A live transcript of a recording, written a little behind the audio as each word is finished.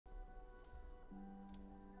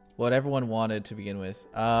what everyone wanted to begin with.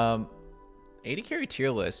 AD carry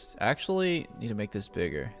tier list. Actually, need to make this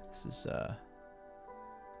bigger. This is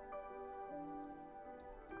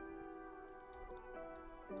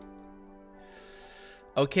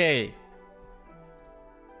okay.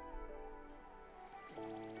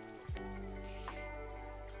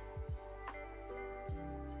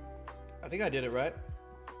 I think I did it right.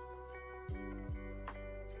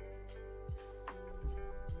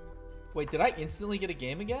 Wait, did I instantly get a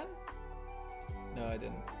game again? No, I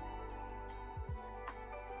didn't.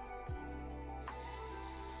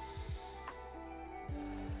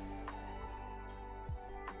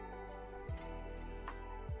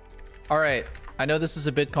 All right, I know this is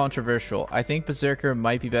a bit controversial. I think Berserker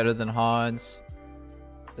might be better than Hans.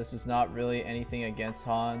 This is not really anything against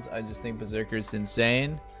Hans. I just think Berserker's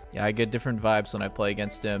insane. Yeah, I get different vibes when I play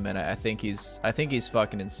against him, and I think he's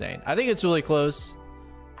fucking insane. I think it's really close.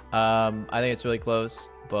 I think it's really close,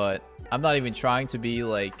 but I'm not even trying to be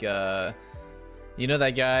like, you know,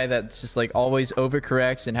 that guy that's just like always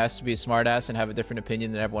overcorrects and has to be a smartass and have a different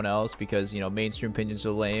opinion than everyone else because, you know, mainstream opinions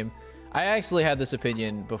are lame. I actually had this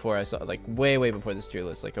opinion before I saw, like, way before this tier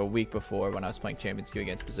list, like a week before when I was playing Champions 2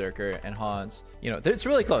 against Berserker and Hans. You know, it's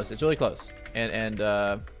really close. It's really close. And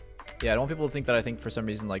yeah, I don't want people to think that I think for some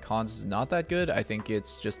reason, like, Hans is not that good. I think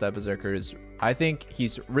it's just that Berserker is, I think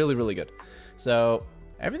he's really, really good. So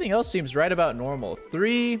everything else seems right about normal.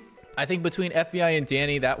 3, I think between FBI and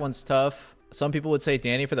Danny, that one's tough. Some people would say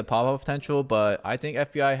Danny for the pop-up potential, but I think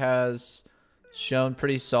FBI has shown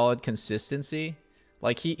pretty solid consistency.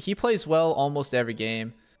 Like, he plays well almost every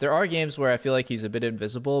game. There are games where I feel like he's a bit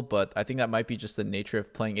invisible, but I think that might be just the nature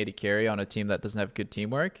of playing AD carry on a team that doesn't have good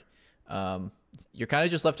teamwork. You're kind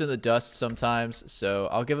of just left in the dust sometimes, so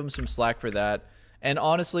I'll give him some slack for that. And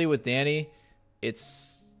honestly, with Danny,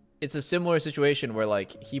 it's a similar situation where,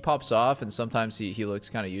 like, he pops off and sometimes he looks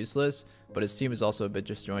kind of useless, but his team is also a bit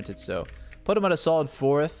disjointed, so put him at a solid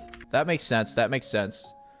 4th. That makes sense. That makes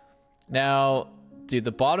sense. Now, dude,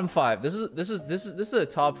 the bottom 5. This is a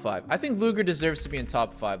top 5. I think Luger deserves to be in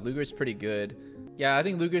top 5. Luger's pretty good. Yeah, I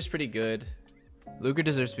think Luger's pretty good. Luger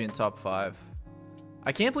deserves to be in top 5.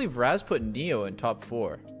 I can't believe Raz put Neo in top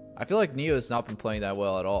 4. I feel like Neo has not been playing that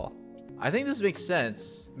well at all. I think this makes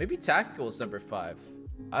sense. Maybe Tactical is number 5.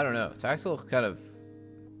 I don't know. Tactical kind of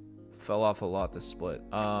fell off a lot this split.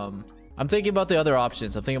 I'm thinking about the other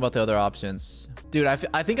options. Dude,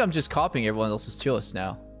 I think I'm just copying everyone else's tier list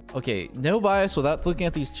now. Okay, no bias without looking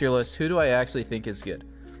at these tier lists. Who do I actually think is good?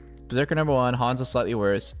 Berserker number 1, Hans is slightly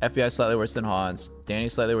worse. FBI is slightly worse than Hans. Danny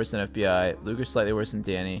is slightly worse than FBI. Luger's slightly worse than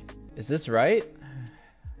Danny. Is this right?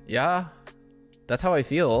 Yeah, that's how I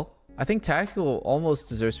feel. I think Tactical almost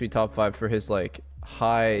deserves to be top 5 for his, like,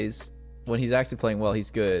 highs. When he's actually playing well,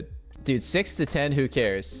 he's good. Dude, 6 to 10, who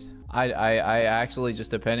cares? I actually,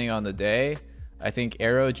 just depending on the day, I think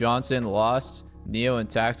Arrow, Johnson, Lost, Neo, and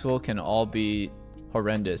Tactical can all be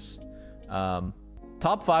horrendous.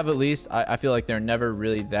 Top 5 at least. I feel like they're never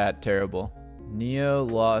really that terrible. Neo,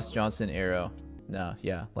 Lost, Johnson, Arrow. No,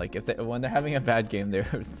 yeah, like when they're having a bad game,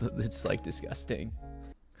 it's like disgusting.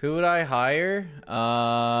 Who would I hire?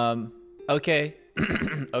 Okay.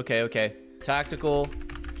 okay. Tactical,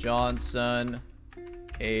 Johnson,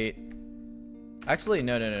 8. Actually,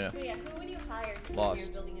 no. So yeah, who would you hire to Lost.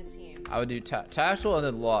 You're building a team? I would do Tactical and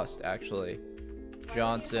then Lost, actually. Why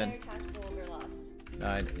Johnson. would you hire Tactical over Lost?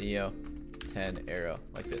 9, Neo, 10, Arrow,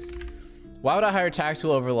 like this. Why would I hire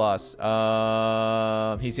Tactical over Lost?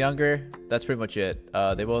 He's younger. That's pretty much it.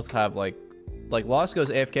 They both have like Lost goes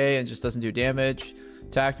AFK and just doesn't do damage.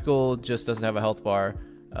 Tactical just doesn't have a health bar,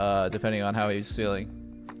 depending on how he's feeling.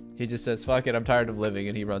 He just says, fuck it, I'm tired of living,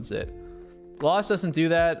 and he runs it. Lost doesn't do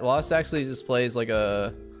that. Lost actually just plays like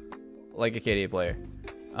a KDA player.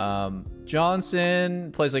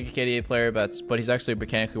 Johnson plays like a KDA player, but he's actually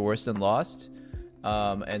mechanically worse than Lost.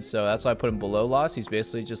 And so that's why I put him below Lost. He's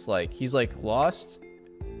basically just like, he's like Lost,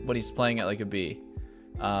 but he's playing at like a B.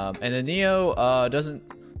 And then Neo doesn't,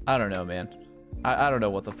 I don't know, man. I don't know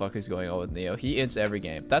what the fuck is going on with Neo. He ints every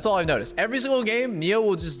game. That's all I've noticed. Every single game, Neo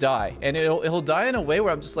will just die. And he'll die in a way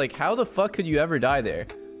where I'm just like, how the fuck could you ever die there?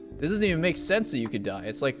 This doesn't even make sense that you could die.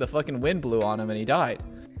 It's like the fucking wind blew on him and he died.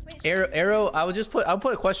 Wait, Arrow, I'll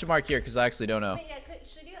put a question mark here because I actually don't know. Wait, yeah,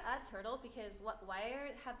 should you add Turtle? Because why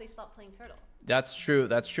have they stopped playing Turtle? That's true.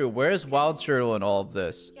 That's true. Where is Wild Turtle in all of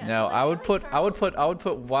this? Yeah, now I would put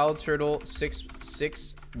Wild Turtle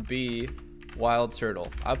 6B Wild Turtle.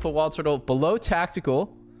 I'd put Wild Turtle below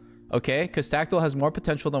Tactical, okay? Because Tactical has more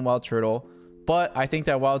potential than Wild Turtle, but I think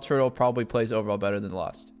that Wild Turtle probably plays overall better than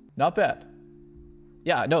Lost. Not bad.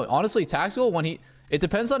 Yeah, no, honestly, Tactical, It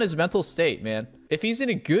depends on his mental state, man. If he's in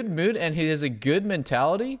a good mood and he has a good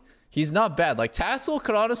mentality, he's not bad. Like Tassel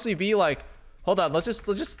could honestly be like, hold on, let's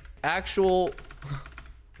just actual.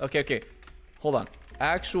 Okay. Hold on.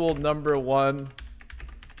 Actual number 1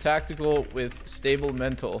 tactical with stable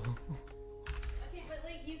mental. Okay, but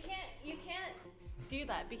like you can't do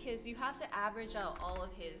that because you have to average out all of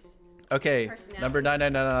his. Okay, number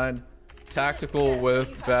 9999, tactical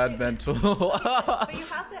with bad mental. But you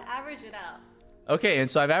have to average it out. Okay, and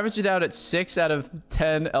so I've averaged it out at 6 out of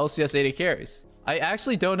 10 LCS 80 carries. I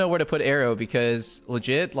actually don't know where to put Arrow because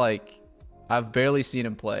legit, like, I've barely seen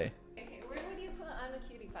him play. Okay, where would you put I'm a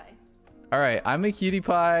Cutie Pie? All right, I'm a Cutie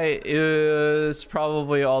Pie is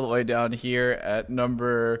probably all the way down here at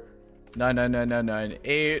number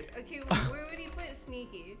 999998. Okay, where would you put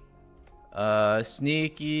Sneaky?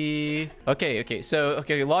 Sneaky. Okay, so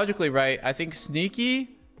logically, right? I think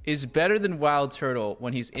Sneaky is better than Wild Turtle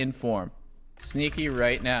when he's in form. Sneaky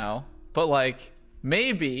right now, but like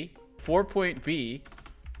maybe 4.B.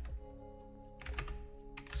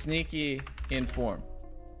 Sneaky in form.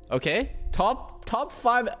 Okay, top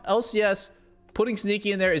 5 LCS. Putting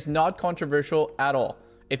Sneaky in there is not controversial at all.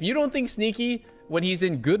 If you don't think Sneaky when he's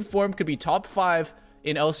in good form could be top 5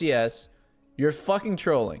 in LCS, you're fucking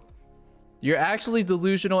trolling. You're actually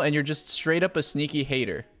delusional and you're just straight up a Sneaky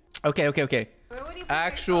hater. Okay. Where would you put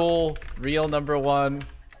Actual real number 1.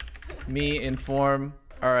 Me in form.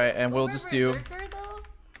 All right, and we'll just do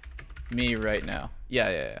me right now.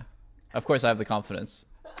 Yeah. Of course I have the confidence.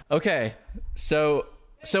 Okay, so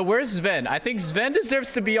where's Sven? I think Sven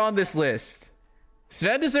deserves to be on this list.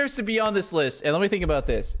 Sven deserves to be on this list. And let me think about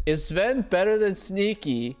this. Is Sven better than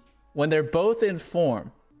Sneaky when they're both in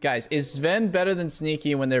form? Guys, is Sven better than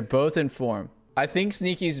Sneaky when they're both in form? I think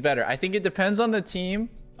Sneaky's better. I think it depends on the team,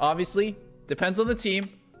 obviously. Depends on the team.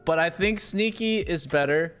 But I think Sneaky is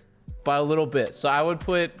better by a little bit. So I would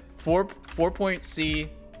put 4.C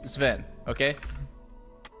Sven, okay?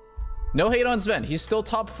 No hate on Sven. He's still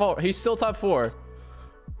top 4. He's still top 4.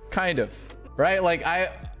 Kind of. Right? Like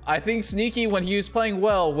I think Sneaky when he was playing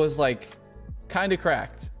well was like kind of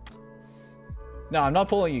cracked. No, I'm not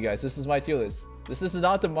pulling you guys. This is my tier list. This is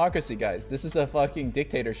not democracy, guys. This is a fucking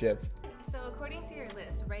dictatorship. So according to your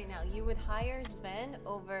list right now, you would hire Sven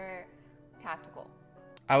over Tactical.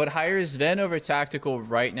 I would hire Sven over Tactical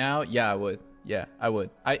right now. Yeah, I would. Yeah, I would.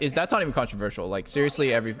 That's not even controversial. Like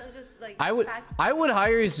seriously, I would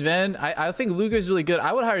hire Sven. I think Luger's really good.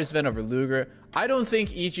 I would hire Sven over Luger. I don't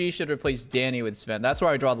think EG should replace Danny with Sven. That's where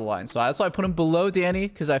I draw the line. So that's why I put him below Danny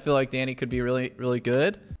because I feel like Danny could be really, really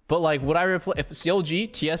good. But like, would I replace if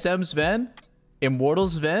CLG, TSM Sven, Immortal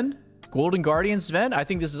Sven, Golden Guardian Sven? I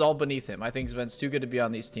think this is all beneath him. I think Sven's too good to be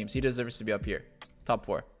on these teams. He deserves to be up here, top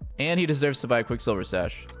 4, and he deserves to buy a Quicksilver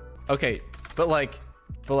Sash. Okay, but like,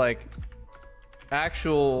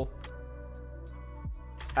 actual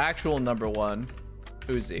number 1,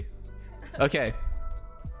 Uzi. Okay,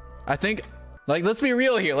 I think. Like, let's be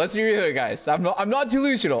real here. Let's be real here, guys. I'm not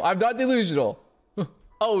delusional. I'm not delusional.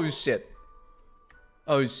 Oh, shit.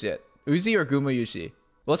 Oh, shit. Uzi or Gumayushi?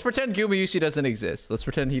 Let's pretend Gumayushi doesn't exist. Let's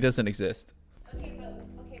pretend he doesn't exist. Okay,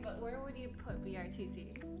 but where would you put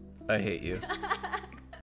BRTT? I hate you.